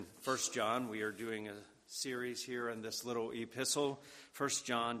1 John. We are doing a series here in this little epistle, 1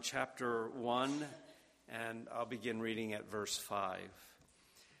 John chapter 1, and I'll begin reading at verse 5.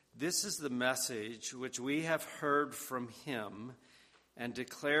 This is the message which we have heard from him and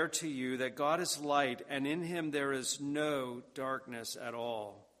declare to you, that God is light, and in him there is no darkness at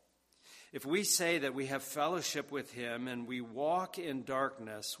all. If we say that we have fellowship with him and we walk in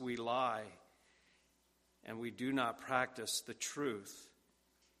darkness, we lie, and we do not practice the truth.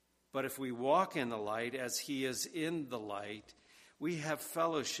 But if we walk in the light as he is in the light, we have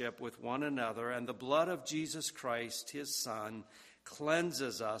fellowship with one another, and the blood of Jesus Christ, his Son,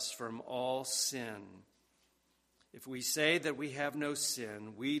 cleanses us from all sin. If we say that we have no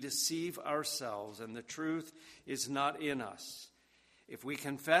sin, we deceive ourselves, and the truth is not in us. If we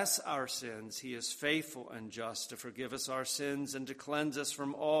confess our sins, he is faithful and just to forgive us our sins and to cleanse us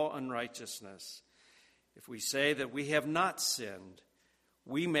from all unrighteousness. If we say that we have not sinned,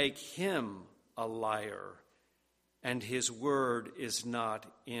 we make him a liar, and his word is not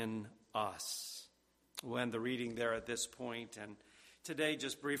in us. We'll end the reading there at this point. And today,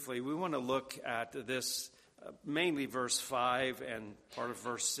 just briefly, we want to look at this, mainly verse 5 and part of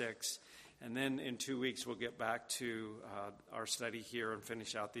verse 6. And then in 2 weeks, we'll get back to our study here and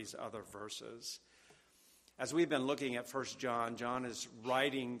finish out these other verses. As we've been looking at 1 John, John is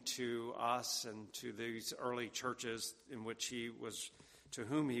writing to us and to these early churches to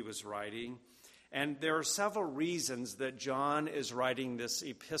whom he was writing. And there are several reasons that John is writing this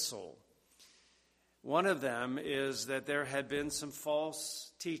epistle. One of them is that there had been some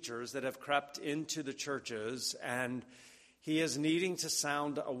false teachers that have crept into the churches, and he is needing to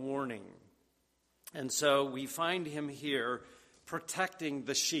sound a warning. And so we find him here protecting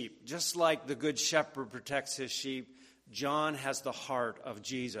the sheep. Just like the good shepherd protects his sheep, John has the heart of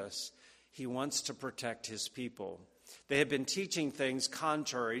Jesus. He wants to protect his people. They have been teaching things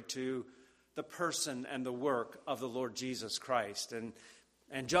contrary to the person and the work of the Lord Jesus Christ.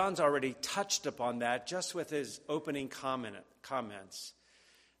 And John's already touched upon that just with his opening comments.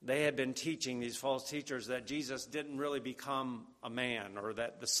 They had been teaching, these false teachers, that Jesus didn't really become a man, or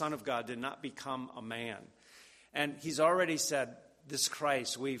that the Son of God did not become a man. And he's already said, this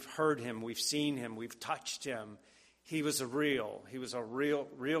Christ, we've heard him, we've seen him, we've touched him. He was a real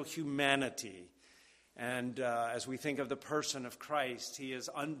humanity. And as we think of the person of Christ, he is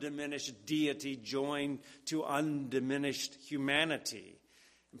undiminished deity joined to undiminished humanity.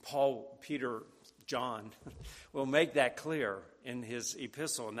 And John will make that clear in his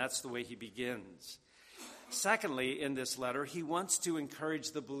epistle, and that's the way he begins. Secondly, in this letter, he wants to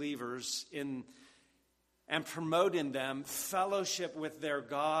encourage the believers and promote in them fellowship with their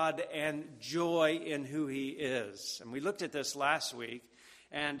God and joy in who he is. And we looked at this last week.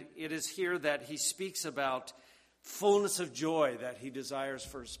 And it is here that he speaks about fullness of joy that he desires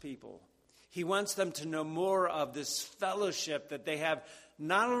for his people. He wants them to know more of this fellowship that they have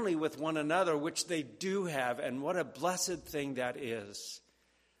not only with one another, which they do have, and what a blessed thing that is,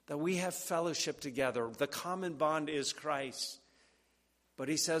 that we have fellowship together. The common bond is Christ. But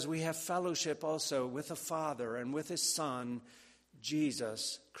he says we have fellowship also with the Father and with his Son,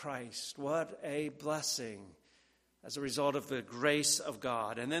 Jesus Christ. What a blessing as a result of the grace of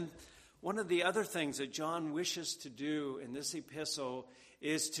God. And then one of the other things that John wishes to do in this epistle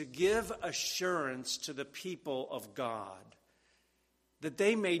is to give assurance to the people of God, that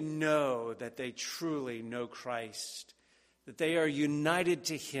they may know that they truly know Christ, that they are united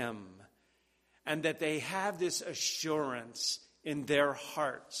to him, and that they have this assurance in their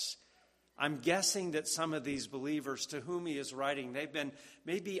hearts. I'm guessing that some of these believers to whom he is writing, they've been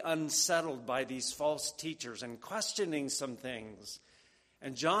maybe unsettled by these false teachers and questioning some things.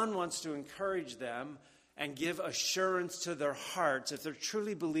 And John wants to encourage them and give assurance to their hearts, if they're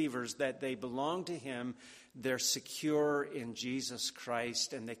truly believers, that they belong to him, they're secure in Jesus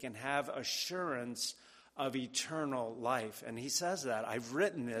Christ, and they can have assurance of eternal life. And he says that, I've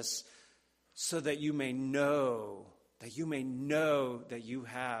written this so that you may know that you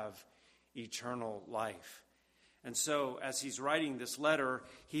have eternal life. And so as he's writing this letter,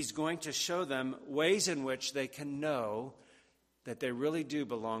 he's going to show them ways in which they can know that they really do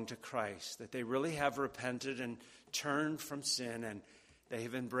belong to Christ, that they really have repented and turned from sin, and they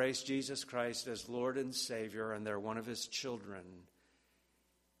have embraced Jesus Christ as Lord and Savior, and they're one of his children.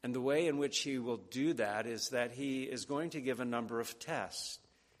 And the way in which he will do that is that he is going to give a number of tests.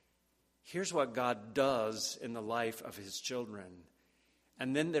 Here's what God does in the life of his children.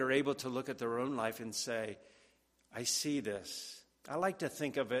 And then they're able to look at their own life and say, I see this. I like to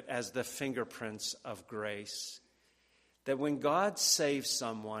think of it as the fingerprints of grace. That when God saves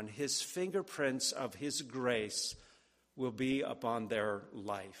someone, his fingerprints of his grace will be upon their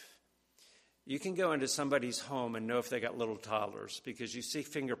life. You can go into somebody's home and know if they got little toddlers because you see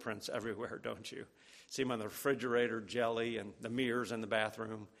fingerprints everywhere, don't you? See them on the refrigerator, jelly, and the mirrors in the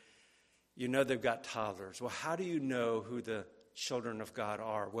bathroom. You know they've got toddlers. Well, how do you know who the children of God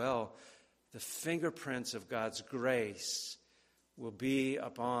are? Well, the fingerprints of God's grace will be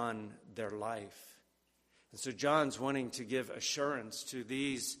upon their life. And so John's wanting to give assurance to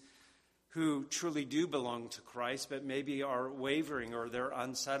these who truly do belong to Christ, but maybe are wavering or they're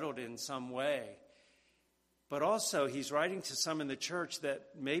unsettled in some way. But also, he's writing to some in the church that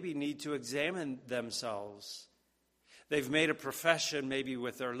maybe need to examine themselves. They've made a profession maybe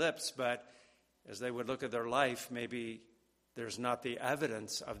with their lips, but as they would look at their life, maybe there's not the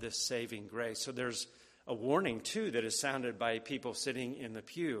evidence of this saving grace. So there's a warning, too, that is sounded by people sitting in the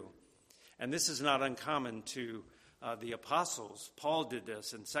pew. And this is not uncommon to the apostles. Paul did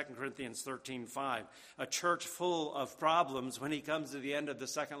this in 2 Corinthians 13:5. A church full of problems. When he comes to the end of the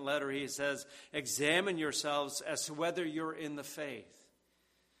second letter, he says, examine yourselves as to whether you're in the faith.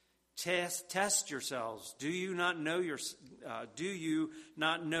 Test yourselves. Do you not know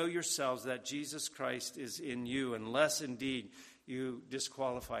yourselves that Jesus Christ is in you, unless indeed you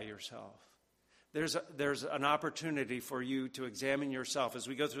disqualify yourself? There's an opportunity for you to examine yourself as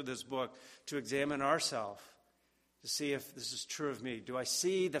we go through this book, to examine ourselves, to see if this is true of me. Do I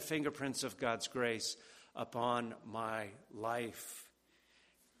see the fingerprints of God's grace upon my life?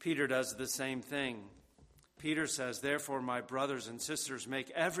 Peter does the same thing. Peter says, therefore, my brothers and sisters, make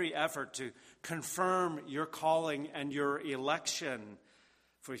every effort to confirm your calling and your election.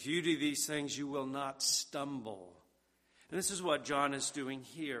 For if you do these things, you will not stumble. And this is what John is doing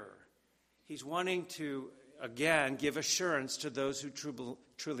here. He's wanting to, again, give assurance to those who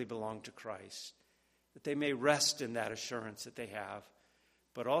truly belong to Christ, that they may rest in that assurance that they have,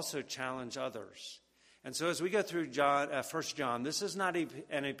 but also challenge others. And so as we go through 1 John, this is not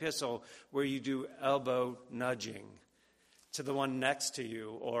an epistle where you do elbow nudging to the one next to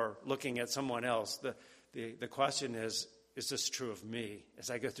you or looking at someone else. The question is this true of me? As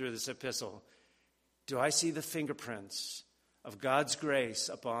I go through this epistle, do I see the fingerprints of God's grace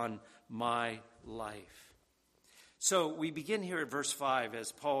upon my life? So we begin here at verse 5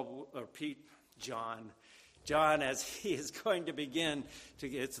 as John, as he is going to begin,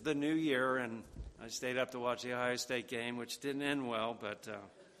 it's the new year, and I stayed up to watch the Ohio State game, which didn't end well, but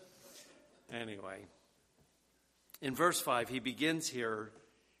anyway. In verse 5, he begins here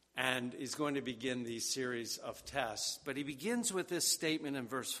and is going to begin these series of tests. But he begins with this statement in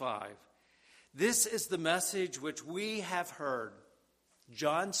verse 5. This is the message which we have heard.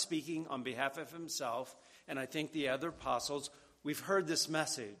 John speaking on behalf of himself, and I think the other apostles, we've heard this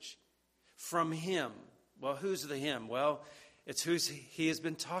message from him. Well, who's the him? Well, it's who he has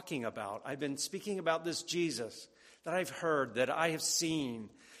been talking about. I've been speaking about this Jesus that I've heard, that I have seen.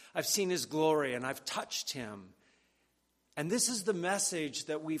 I've seen his glory, and I've touched him. And this is the message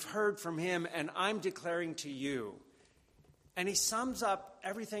that we've heard from him, and I'm declaring to you. And he sums up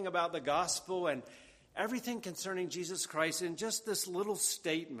everything about the gospel and everything concerning Jesus Christ in just this little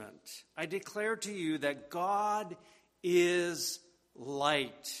statement. I declare to you that God is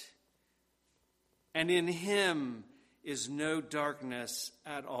light, and in him is no darkness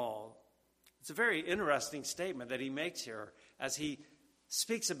at all. It's a very interesting statement that he makes here as he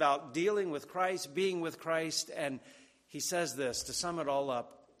speaks about dealing with Christ, being with Christ, and he says this, to sum it all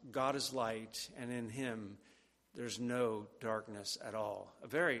up, God is light, and in him there's no darkness at all.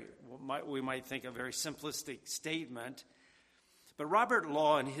 We might think a very simplistic statement, but Robert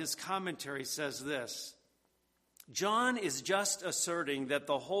Law in his commentary says this, John is just asserting that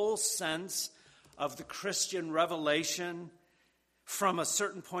the whole sense of the Christian revelation from a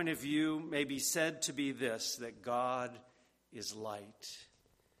certain point of view may be said to be this, that God is light.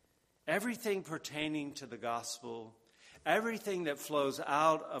 Everything pertaining to the gospel, everything that flows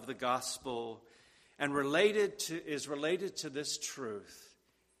out of the gospel and is related to this truth,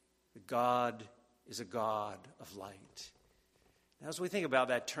 that God is a God of light. Now, as we think about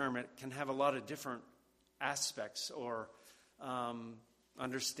that term, it can have a lot of different aspects or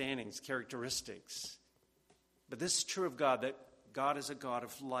understandings, characteristics. But this is true of God, that God is a God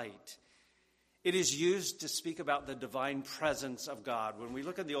of light. It is used to speak about the divine presence of God. When we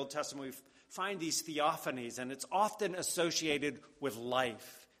look at the Old Testament, we find these theophanies, and it's often associated with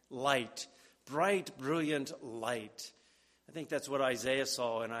life, light, bright, brilliant light. I think that's what Isaiah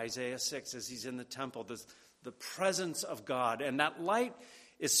saw in Isaiah 6 as he's in the temple, the presence of God. And that light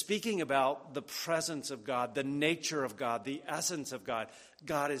is speaking about the presence of God, the nature of God, the essence of God.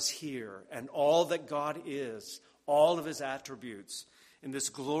 God is here, and all that God is, all of his attributes, in this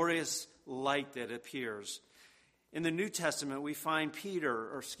glorious light that appears. In the New Testament, we find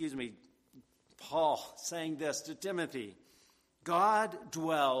Paul saying this to Timothy: God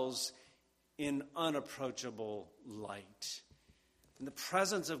dwells in unapproachable light. In the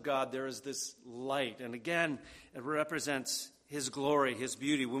presence of God, there is this light. And again, it represents his glory, his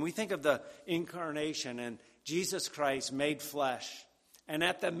beauty. When we think of the incarnation and Jesus Christ made flesh, and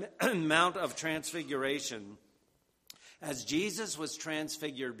at the Mount of Transfiguration, as Jesus was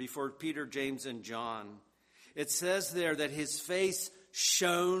transfigured before Peter, James, and John, it says there that his face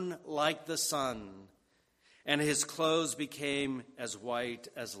shone like the sun, and his clothes became as white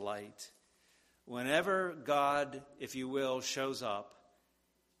as light. Whenever God, if you will, shows up,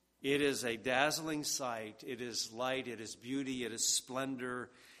 it is a dazzling sight. It is light, it is beauty, it is splendor.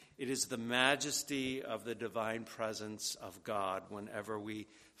 It is the majesty of the divine presence of God whenever we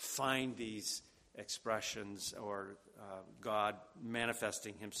find these expressions or God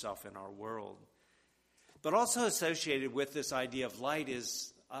manifesting himself in our world. But also associated with this idea of light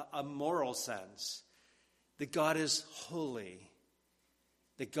is a moral sense, that God is holy,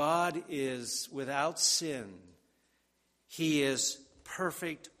 that God is without sin. He is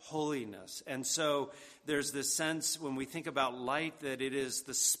perfect holiness. And so there's this sense when we think about light that it is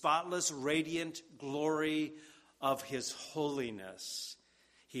the spotless, radiant glory of his holiness.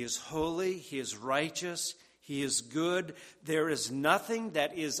 He is holy, he is righteous, he is good. There is nothing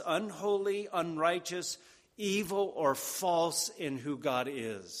that is unholy, unrighteous, evil, or false in who God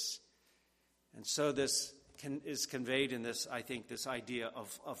is. And so this is conveyed in this, I think, this idea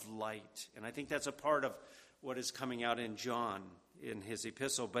of light. And I think that's a part of what is coming out in John in his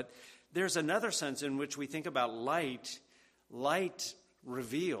epistle. But there's another sense in which we think about light. Light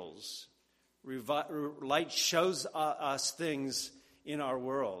reveals. Light shows us things in our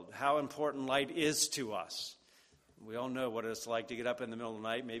world, how important light is to us. We all know what it's like to get up in the middle of the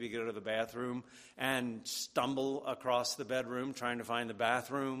night, maybe go to the bathroom and stumble across the bedroom trying to find the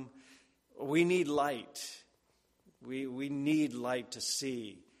bathroom. We need light. We need light to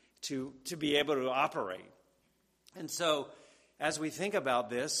see, to be able to operate. And so as we think about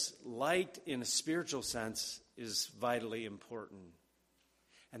this, light in a spiritual sense is vitally important.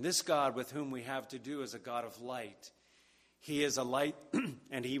 And this God with whom we have to do is a God of light. He is a light,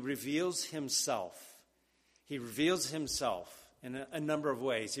 and he reveals himself. He reveals himself in a number of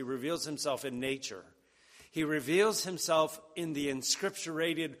ways. He reveals himself in nature. He reveals himself in the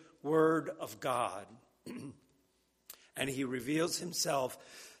inscripturated Word of God. And he reveals himself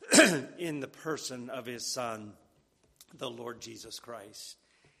in the person of his Son, the Lord Jesus Christ.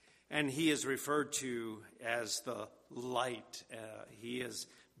 And he is referred to as the light. He is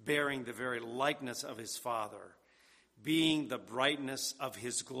bearing the very likeness of his Father, being the brightness of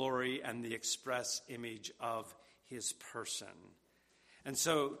his glory and the express image of his person. And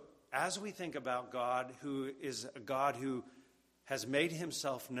so as we think about God, who is a God who has made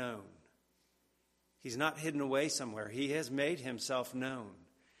himself known, he's not hidden away somewhere. He has made himself known.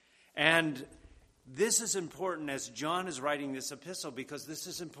 And this is important as John is writing this epistle, because this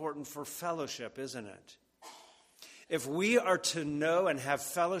is important for fellowship, isn't it? If we are to know and have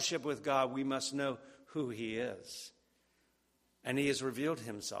fellowship with God, we must know who he is. And he has revealed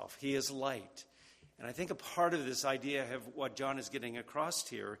himself. He is light. And I think a part of this idea of what John is getting across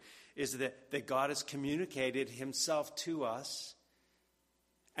here is that God has communicated himself to us.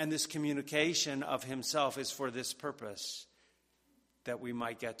 And this communication of himself is for this purpose, that we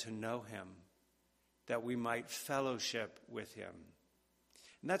might get to know him, that we might fellowship with him.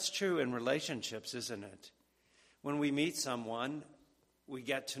 And that's true in relationships, isn't it? When we meet someone, we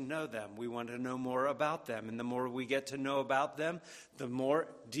get to know them. We want to know more about them. And the more we get to know about them, the more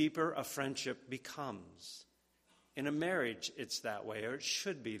deeper a friendship becomes. In a marriage, it's that way, or it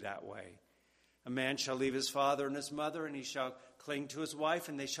should be that way. A man shall leave his father and his mother, and he shall cling to his wife,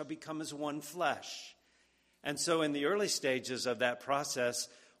 and they shall become as one flesh. And so in the early stages of that process,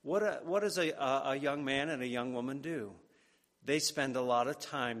 what does a young man and a young woman do? They spend a lot of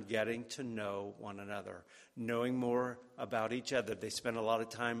time getting to know one another, knowing more about each other. They spend a lot of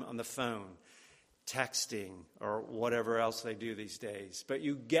time on the phone, texting, or whatever else they do these days. But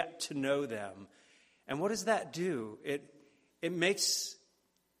you get to know them. And what does that do? It makes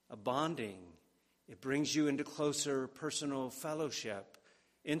a bonding. It brings you into closer personal fellowship,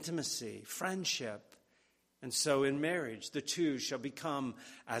 intimacy, friendship. And so in marriage, the two shall become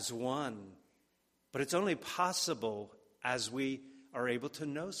as one. But it's only possible as we are able to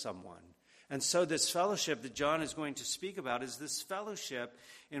know someone. And so this fellowship that John is going to speak about is this fellowship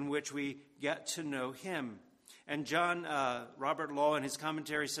in which we get to know him. And Robert Law in his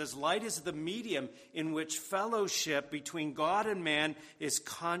commentary says, light is the medium in which fellowship between God and man is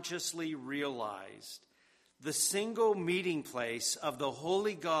consciously realized. the single meeting place of the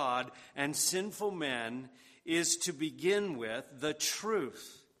holy God and sinful men is to begin with the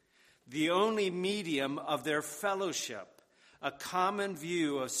truth, the only medium of their fellowship, a common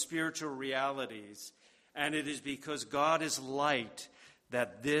view of spiritual realities. And it is because God is light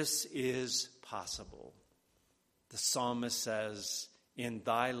that this is possible. The psalmist says, "In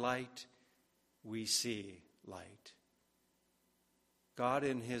thy light we see light." God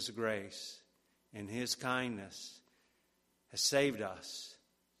in his grace, in his kindness, has saved us.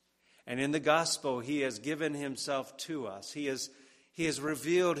 And in the gospel, he has given himself to us. He has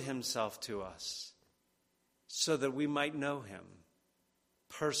revealed himself to us so that we might know him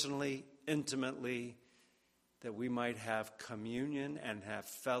personally, intimately, that we might have communion and have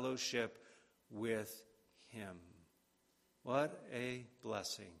fellowship with him. What a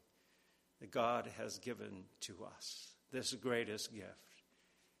blessing that God has given to us, this greatest gift.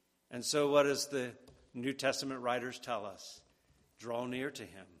 And so what does the New Testament writers tell us? Draw near to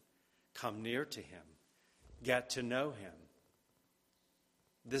him, come near to him, get to know him.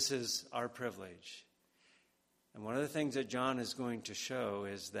 This is our privilege. And one of the things that John is going to show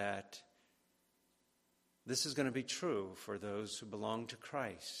is that this is going to be true for those who belong to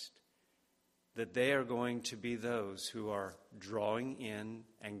Christ, that they are going to be those who are drawing in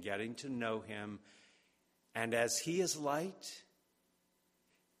and getting to know him. And as he is light,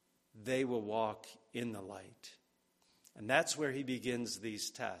 they will walk in the light. And that's where he begins these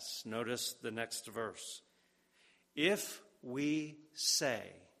tests. Notice the next verse. If we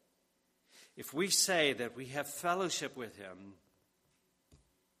say that we have fellowship with him,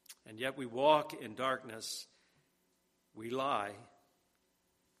 and yet we walk in darkness, we lie,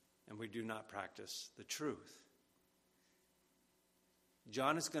 and we do not practice the truth.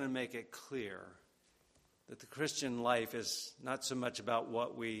 John is going to make it clear that the Christian life is not so much about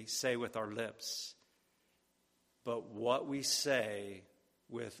what we say with our lips, but what we say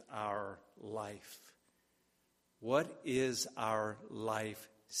with our life. What is our life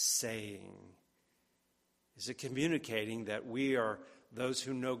saying? Is it communicating that we are those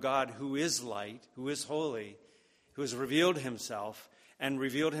who know God, who is light, who is holy, who has revealed himself and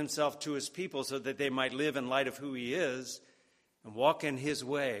revealed himself to his people so that they might live in light of who he is and walk in his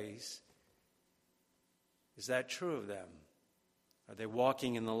ways? Is that true of them? Are they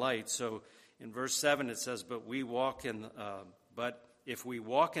walking in the light? So in verse 7 it says, but if we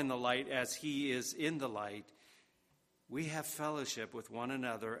walk in the light as he is in the light, we have fellowship with one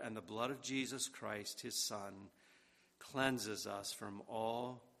another, and the blood of Jesus Christ, his Son, cleanses us from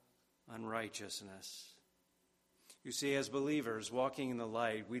all unrighteousness. You see, as believers walking in the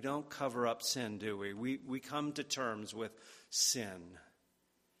light, we don't cover up sin, do we? We come to terms with sin.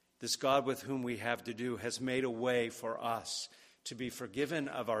 This God with whom we have to do has made a way for us to be forgiven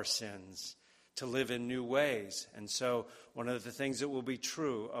of our sins, to live in new ways. And so one of the things that will be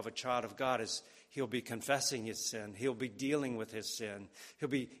true of a child of God is he'll be confessing his sin. He'll be dealing with his sin. He'll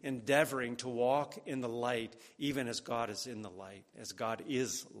be endeavoring to walk in the light, even as God is in the light, as God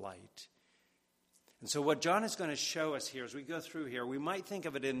is light. And so what John is going to show us here as we go through here, we might think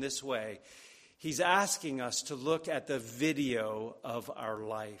of it in this way. He's asking us to look at the video of our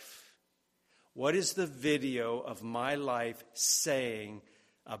life. What is the video of my life saying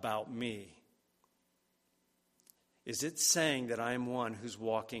about me? Is it saying that I am one who's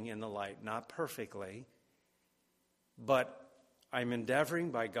walking in the light? Not perfectly, but I'm endeavoring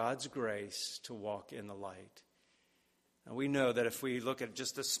by God's grace to walk in the light. And we know that if we look at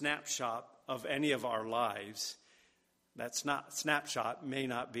just a snapshot of any of our lives, that snapshot may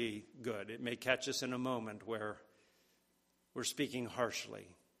not be good. It may catch us in a moment where we're speaking harshly,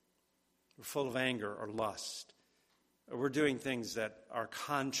 we're full of anger or lust, or we're doing things that are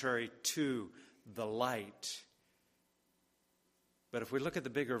contrary to the light. But if we look at the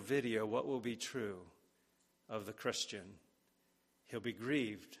bigger video, what will be true of the Christian? He'll be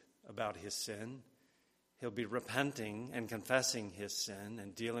grieved about his sin. He'll be repenting and confessing his sin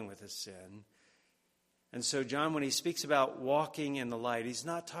and dealing with his sin. And so John, when he speaks about walking in the light, he's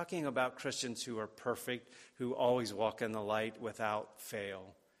not talking about Christians who are perfect, who always walk in the light without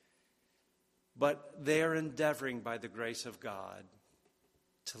fail. But they are endeavoring by the grace of God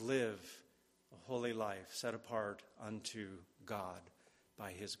to live a holy life set apart unto God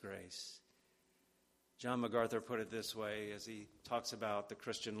by his grace. John MacArthur put it this way as he talks about the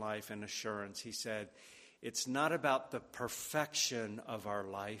Christian life and assurance. He said, it's not about the perfection of our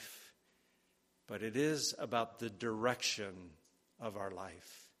life, but it is about the direction of our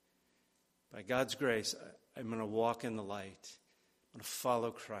life. By God's grace, I'm going to walk in the light. I'm going to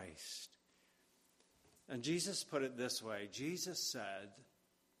follow Christ. And Jesus put it this way. Jesus said,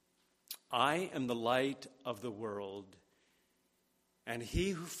 I am the light of the world, and he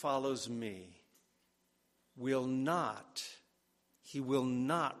who follows me will not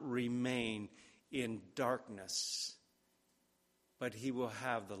remain in darkness, but he will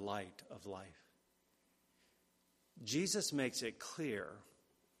have the light of life. Jesus makes it clear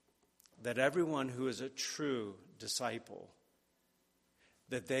that everyone who is a true disciple,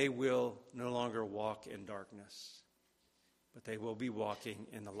 that they will no longer walk in darkness, but they will be walking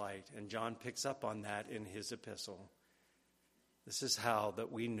in the light. And John picks up on that in his epistle. This is how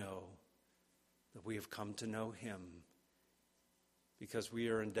that we know that we have come to know him, because we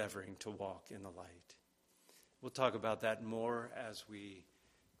are endeavoring to walk in the light. We'll talk about that more as we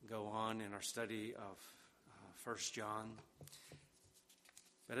go on in our study of 1 John.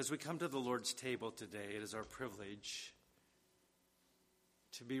 But as we come to the Lord's table today, it is our privilege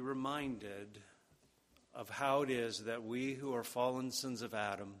to be reminded of how it is that we who are fallen sons of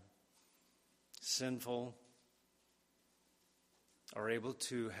Adam, sinful, are able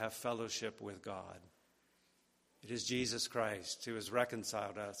to have fellowship with God. It is Jesus Christ who has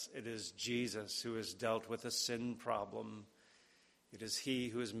reconciled us. It is Jesus who has dealt with the sin problem. It is he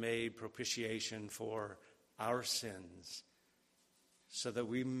who has made propitiation for our sins, so that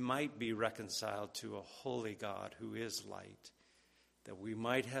we might be reconciled to a holy God who is light, that we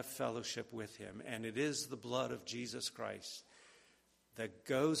might have fellowship with him. And it is the blood of Jesus Christ that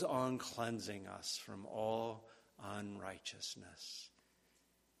goes on cleansing us from all unrighteousness.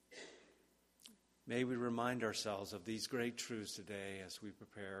 May we remind ourselves of these great truths today as we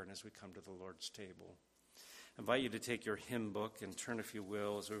prepare and as we come to the Lord's table. I invite you to take your hymn book and turn, if you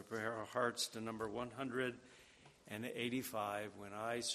will, as we prepare our hearts to number 185, When I